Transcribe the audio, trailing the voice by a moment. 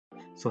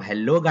So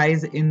hello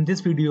guys, in this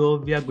video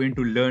we are going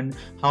to learn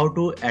how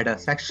to add a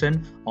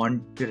section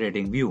on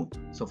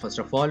TradingView. So first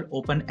of all,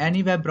 open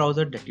any web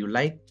browser that you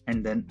like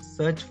and then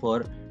search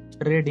for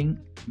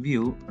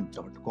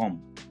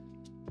tradingview.com.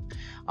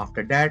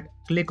 After that,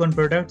 click on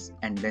products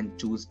and then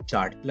choose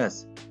chart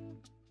plus.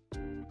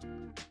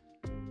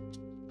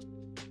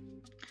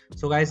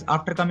 So guys,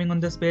 after coming on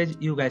this page,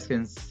 you guys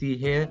can see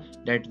here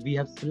that we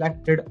have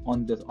selected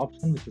on this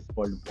option which is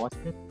called watch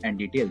list and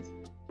details.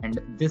 And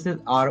this is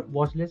our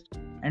watch list.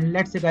 And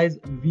let's say guys,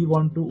 we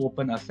want to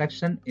open a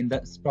section in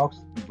the stocks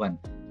one.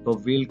 So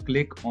we'll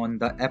click on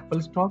the Apple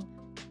stock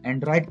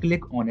and right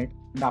click on it.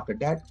 And after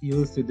that, you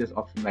will see this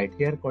option right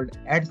here called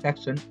add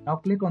section. Now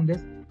click on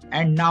this.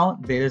 And now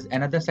there is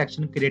another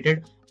section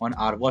created on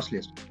our watch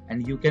list.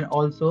 And you can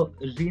also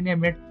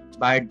rename it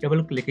by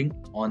double clicking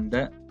on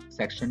the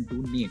section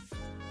 2 name.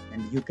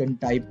 And you can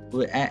type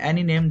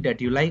any name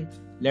that you like.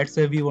 Let's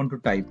say we want to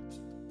type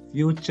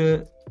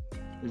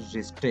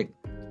futuristic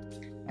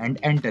and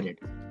enter it.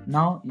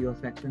 Now your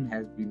section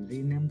has been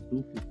renamed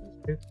to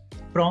futuristic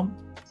from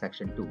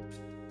section 2.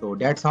 So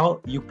that's how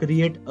you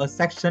create a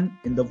section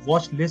in the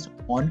watch list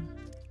on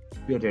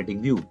your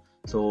TradingView.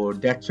 So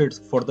that's it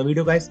for the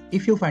video guys.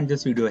 If you find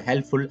this video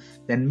helpful,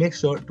 then make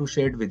sure to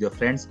share it with your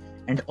friends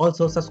and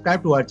also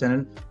subscribe to our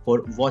channel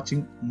for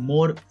watching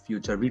more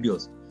future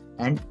videos.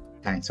 And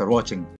thanks for watching.